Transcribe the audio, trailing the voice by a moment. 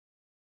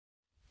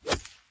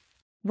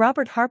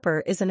Robert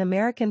Harper is an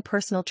American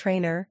personal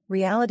trainer,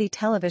 reality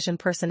television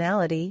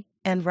personality,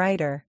 and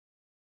writer.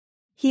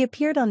 He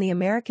appeared on the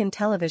American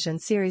television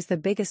series The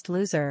Biggest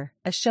Loser,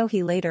 a show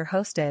he later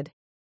hosted.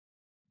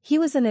 He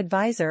was an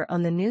advisor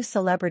on the new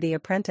Celebrity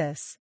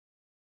Apprentice.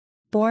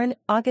 Born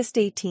August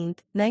 18,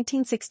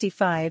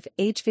 1965,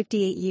 age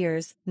 58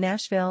 years,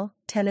 Nashville,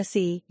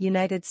 Tennessee,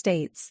 United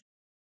States.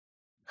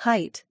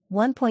 Height,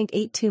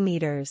 1.82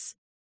 meters.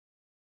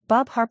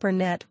 Bob Harper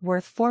net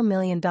worth $4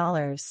 million.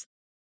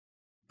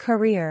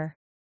 Career.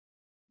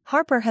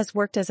 Harper has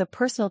worked as a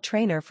personal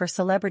trainer for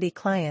celebrity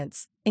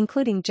clients,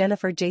 including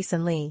Jennifer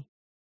Jason Leigh.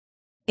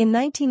 In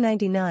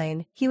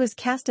 1999, he was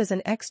cast as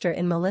an extra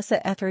in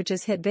Melissa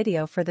Etheridge's hit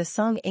video for the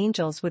song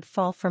Angels Would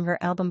Fall from her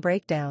album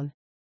Breakdown.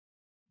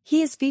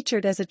 He is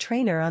featured as a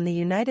trainer on the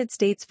United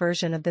States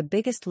version of The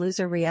Biggest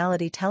Loser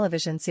reality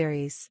television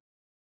series.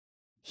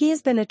 He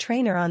has been a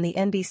trainer on the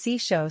NBC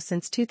show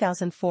since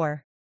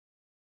 2004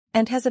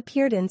 and has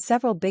appeared in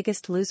several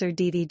Biggest Loser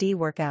DVD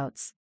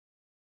workouts.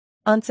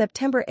 On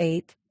September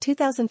 8,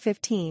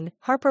 2015,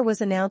 Harper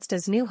was announced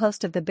as new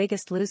host of The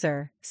Biggest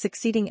Loser,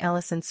 succeeding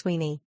Alison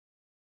Sweeney.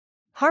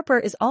 Harper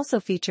is also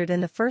featured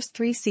in the first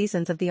 3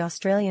 seasons of the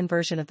Australian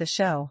version of the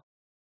show.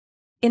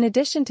 In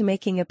addition to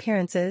making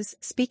appearances,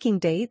 speaking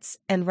dates,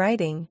 and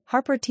writing,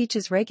 Harper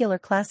teaches regular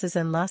classes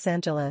in Los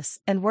Angeles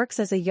and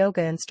works as a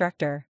yoga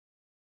instructor.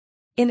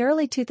 In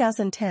early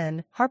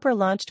 2010, Harper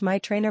launched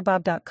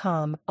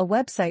MyTrainerBob.com, a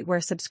website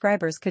where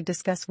subscribers could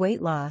discuss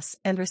weight loss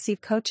and receive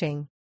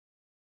coaching.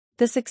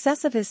 The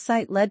success of his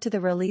site led to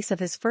the release of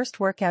his first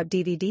workout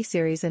DVD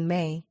series in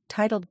May,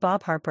 titled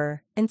Bob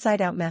Harper,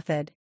 Inside Out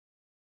Method.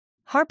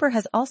 Harper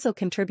has also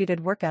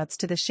contributed workouts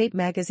to the Shape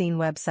magazine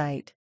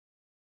website.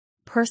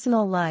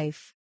 Personal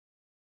life.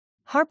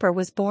 Harper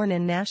was born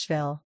in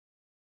Nashville.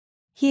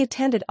 He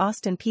attended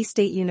Austin Peay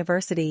State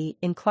University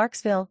in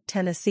Clarksville,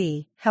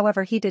 Tennessee,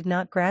 however he did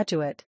not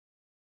graduate.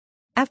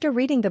 After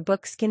reading the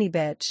book Skinny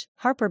Bitch,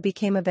 Harper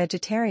became a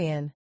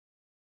vegetarian.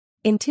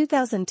 In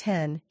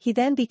 2010, he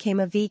then became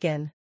a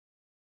vegan.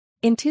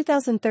 In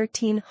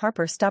 2013,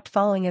 Harper stopped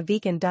following a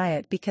vegan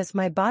diet because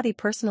my body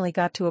personally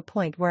got to a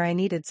point where I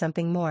needed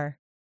something more.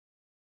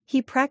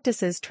 He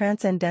practices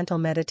transcendental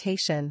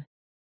meditation.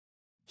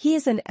 He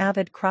is an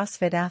avid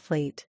CrossFit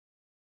athlete.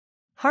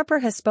 Harper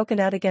has spoken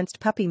out against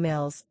puppy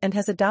mills and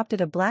has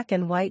adopted a black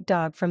and white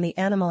dog from the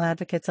Animal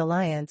Advocates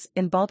Alliance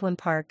in Baldwin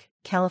Park,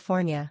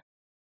 California.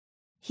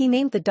 He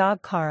named the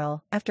dog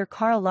Carl after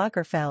Karl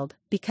Lagerfeld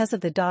because of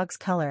the dog's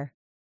color.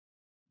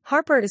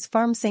 Harper is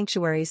Farm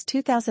Sanctuary's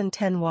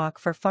 2010 Walk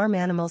for Farm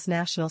Animals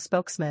national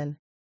spokesman.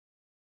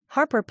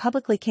 Harper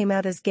publicly came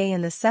out as gay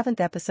in the 7th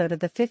episode of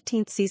the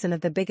 15th season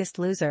of The Biggest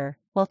Loser,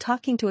 while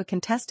talking to a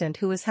contestant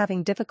who was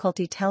having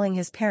difficulty telling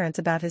his parents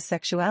about his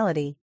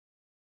sexuality.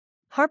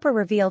 Harper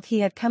revealed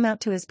he had come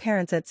out to his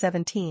parents at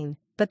 17,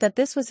 but that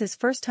this was his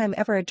first time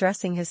ever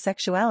addressing his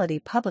sexuality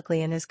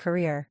publicly in his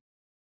career.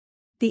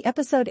 The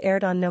episode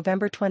aired on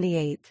November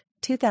 28,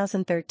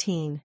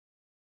 2013.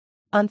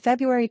 On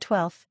February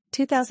 12,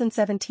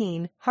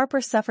 2017, Harper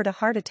suffered a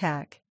heart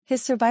attack,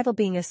 his survival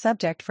being a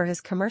subject for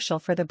his commercial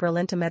for the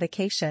Brilinta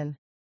medication.